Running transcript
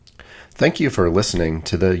Thank you for listening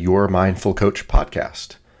to the Your Mindful Coach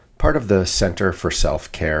podcast, part of the Center for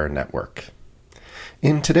Self-Care Network.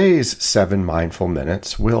 In today's 7 Mindful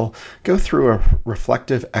Minutes, we'll go through a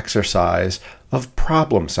reflective exercise of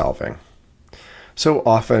problem solving. So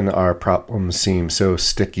often our problems seem so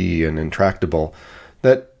sticky and intractable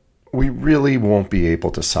that we really won't be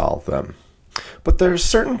able to solve them. But there's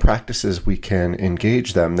certain practices we can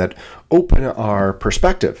engage them that open our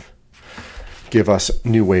perspective, give us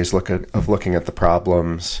new ways of looking at the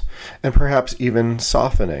problems, and perhaps even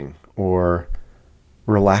softening or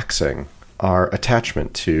relaxing our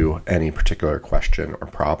attachment to any particular question or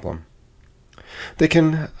problem. They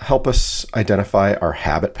can help us identify our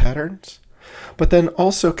habit patterns, but then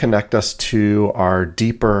also connect us to our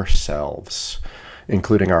deeper selves,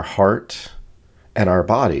 including our heart and our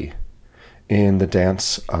body, in the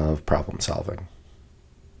dance of problem solving.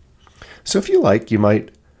 So if you like, you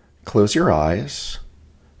might close your eyes,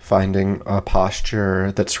 finding a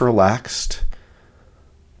posture that's relaxed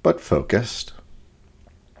but focused,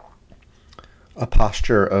 a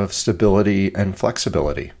posture of stability and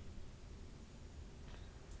flexibility.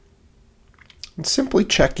 And simply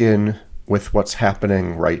check in with what's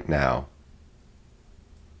happening right now,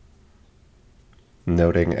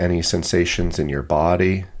 noting any sensations in your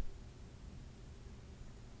body,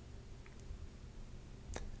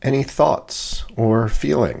 any thoughts or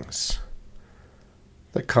feelings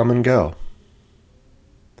that come and go.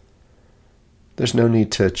 There's no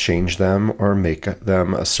need to change them or make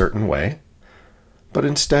them a certain way, but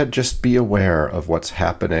instead just be aware of what's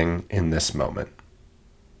happening in this moment.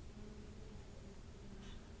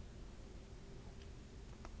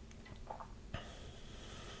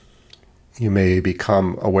 You may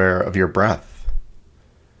become aware of your breath,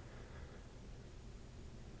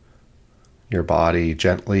 your body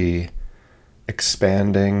gently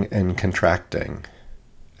expanding and contracting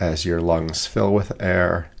as your lungs fill with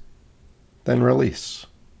air, then release.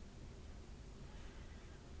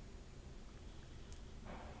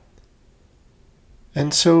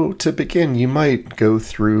 And so to begin, you might go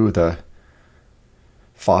through the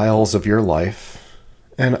files of your life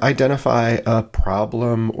and identify a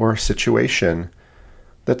problem or situation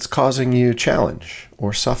that's causing you challenge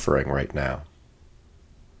or suffering right now.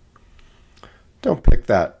 Don't pick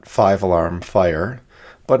that 5-alarm fire,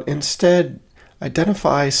 but instead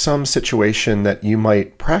identify some situation that you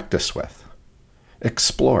might practice with.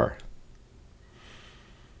 Explore.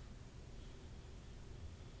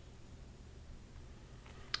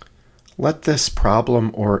 Let this problem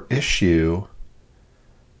or issue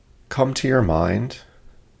come to your mind,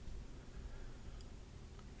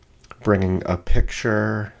 bringing a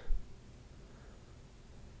picture,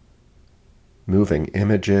 moving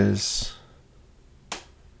images,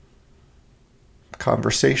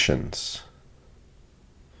 conversations.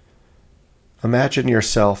 Imagine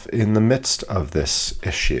yourself in the midst of this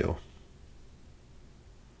issue.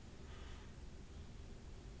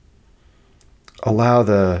 Allow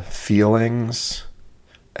the feelings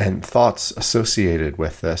and thoughts associated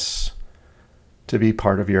with this to be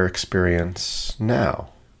part of your experience now.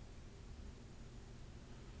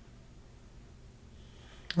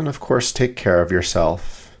 And of course, take care of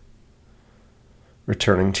yourself,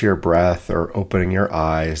 returning to your breath or opening your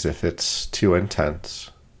eyes if it's too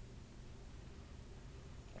intense.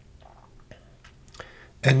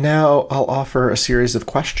 And now I'll offer a series of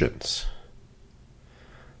questions.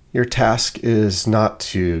 Your task is not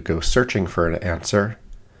to go searching for an answer,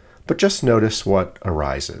 but just notice what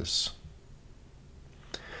arises.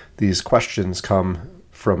 These questions come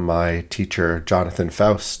from my teacher, Jonathan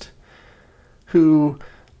Faust, who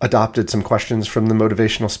adopted some questions from the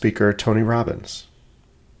motivational speaker, Tony Robbins.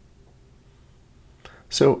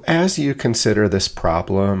 So as you consider this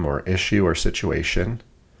problem or issue or situation,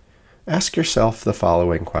 ask yourself the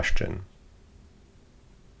following question.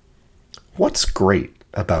 What's great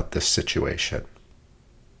about this situation?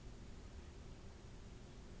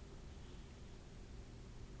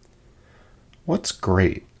 What's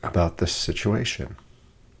great about this situation?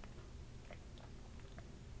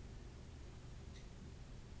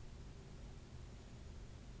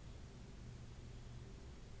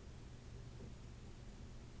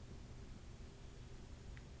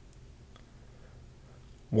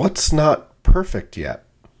 What's not perfect yet?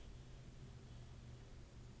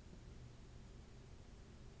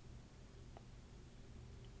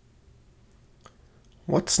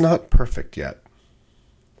 What's not perfect yet?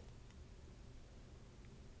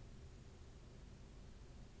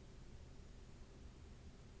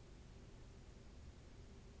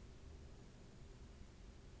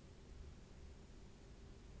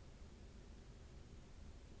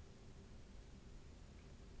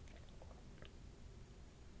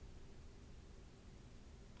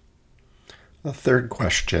 A third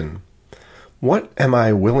question: what am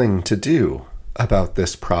I willing to do about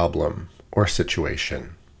this problem or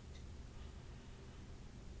situation?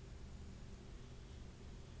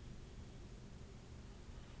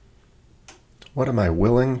 What am I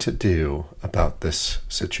willing to do about this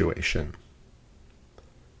situation?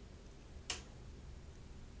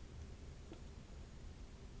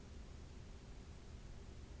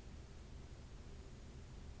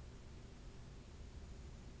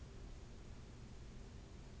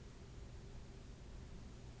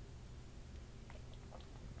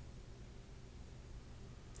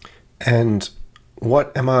 And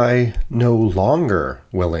what am I no longer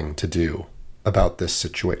willing to do about this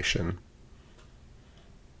situation?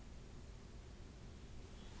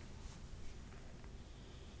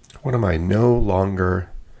 What am I no longer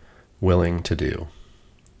willing to do?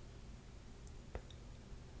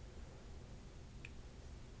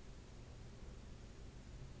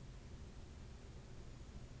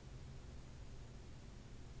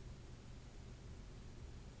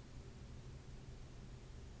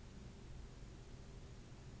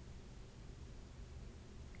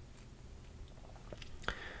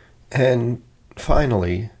 And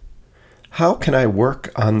finally, how can I work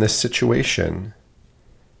on this situation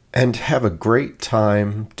and have a great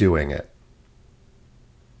time doing it?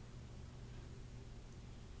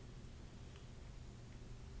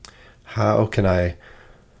 How can I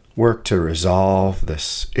work to resolve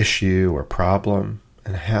this issue or problem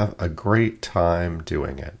and have a great time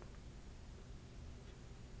doing it?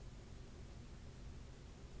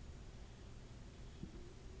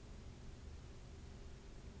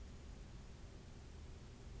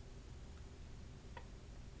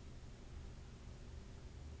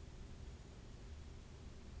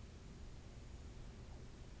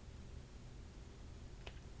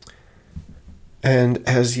 And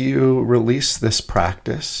as you release this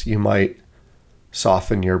practice, you might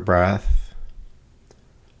soften your breath,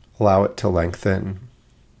 allow it to lengthen,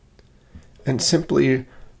 and simply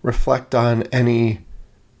reflect on any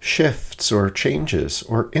shifts or changes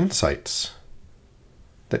or insights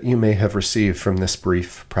that you may have received from this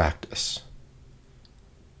brief practice.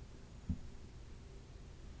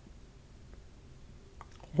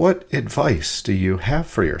 What advice do you have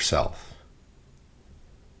for yourself?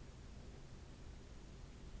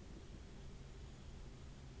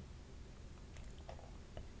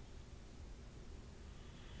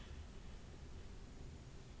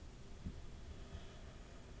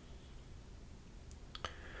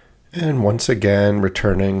 And once again,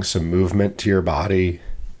 returning some movement to your body,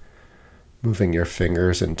 moving your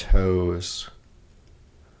fingers and toes,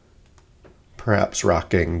 perhaps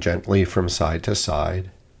rocking gently from side to side,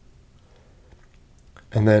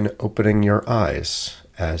 and then opening your eyes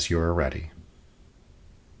as you're ready.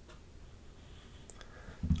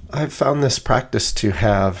 I've found this practice to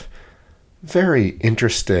have very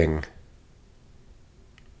interesting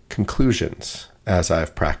conclusions as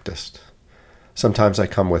I've practiced. Sometimes I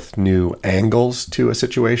come with new angles to a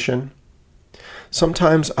situation.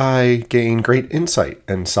 Sometimes I gain great insight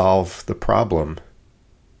and solve the problem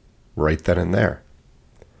right then and there.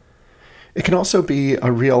 It can also be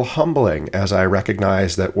a real humbling as I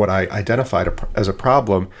recognize that what I identified as a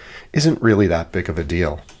problem isn't really that big of a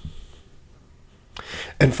deal.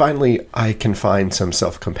 And finally, I can find some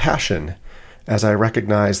self-compassion as I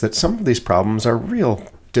recognize that some of these problems are real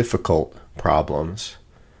difficult problems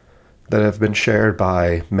that have been shared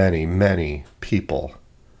by many, many people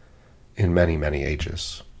in many, many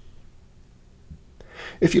ages.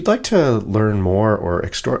 If you'd like to learn more or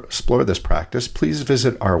explore this practice, please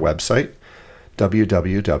visit our website,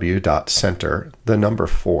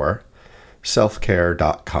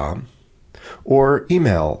 www.center4selfcare.com, or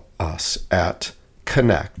email us at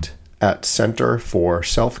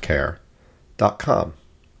connect@centerforselfcare.com.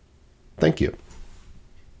 Thank you.